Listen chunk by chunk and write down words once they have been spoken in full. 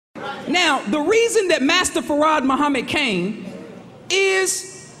Now, the reason that Master Farad Muhammad came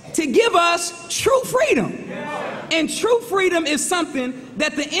is to give us true freedom. And true freedom is something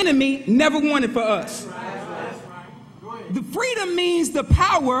that the enemy never wanted for us. The freedom means the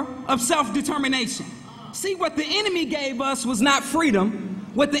power of self-determination. See, what the enemy gave us was not freedom.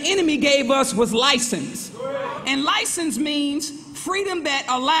 What the enemy gave us was license. And license means freedom that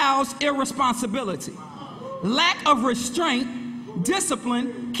allows irresponsibility, lack of restraint,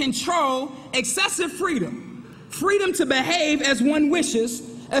 discipline, control, excessive freedom. Freedom to behave as one wishes,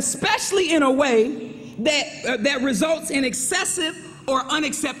 especially in a way that results in excessive or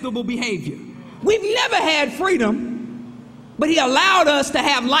unacceptable behavior. We've never had freedom, but he allowed us to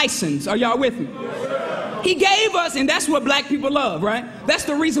have license. Are y'all with me? He gave us, and that's what black people love, right? That's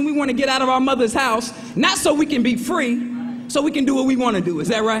the reason we want to get out of our mother's house, not so we can be free, so we can do what we want to do. Is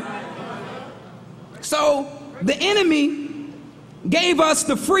that right? So the enemy gave us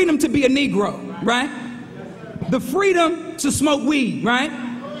the freedom to be a Negro, right? The freedom to smoke weed, right?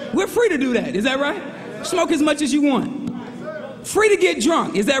 We're free to do that. Is that right? Smoke as much as you want. Free to get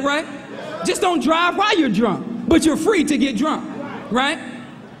drunk. Is that right? Just don't drive while you're drunk, but you're free to get drunk, right?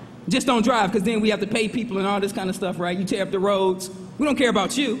 Just don't drive, because then we have to pay people and all this kind of stuff, right? You tear up the roads. We don't care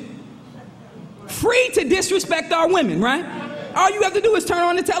about you. Free to disrespect our women, right? All you have to do is turn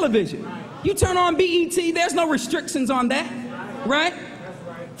on the television. You turn on BET, there's no restrictions on that, right?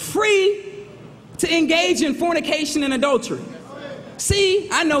 Free to engage in fornication and adultery. See,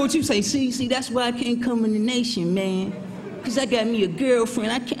 I know what you say. See, that's why I can't come in the nation, man. Because I got me a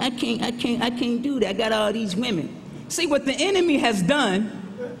girlfriend. I can't do that. I got all these women. See, what the enemy has done,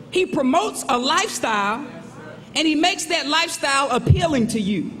 he promotes a lifestyle, and he makes that lifestyle appealing to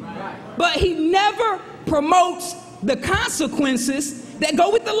you. But he never promotes the consequences that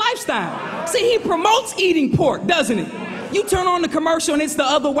go with the lifestyle. See, he promotes eating pork, doesn't he? You turn on the commercial and it's the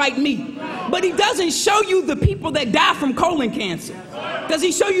other white meat. But he doesn't show you the people that die from colon cancer. Does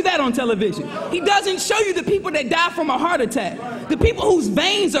he show you that on television? He doesn't show you the people that die from a heart attack. The people whose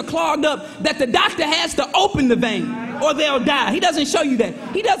veins are clogged up that the doctor has to open the vein or they'll die. He doesn't show you that.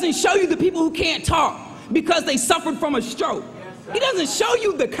 He doesn't show you the people who can't talk because they suffered from a stroke. He doesn't show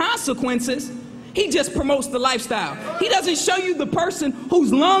you the consequences. He just promotes the lifestyle. He doesn't show you the person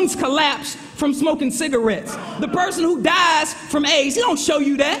whose lungs collapse from smoking cigarettes, the person who dies from AIDS. He don't show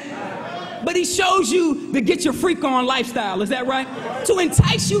you that. But he shows you the get your freak on lifestyle. Is that right? To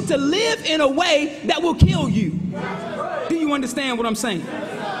entice you to live in a way that will kill you. Do you understand what I'm saying?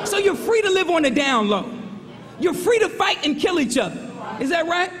 So you're free to live on the down low. You're free to fight and kill each other. Is that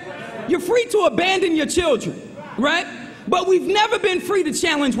right? You're free to abandon your children, right? But we've never been free to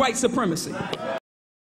challenge white supremacy.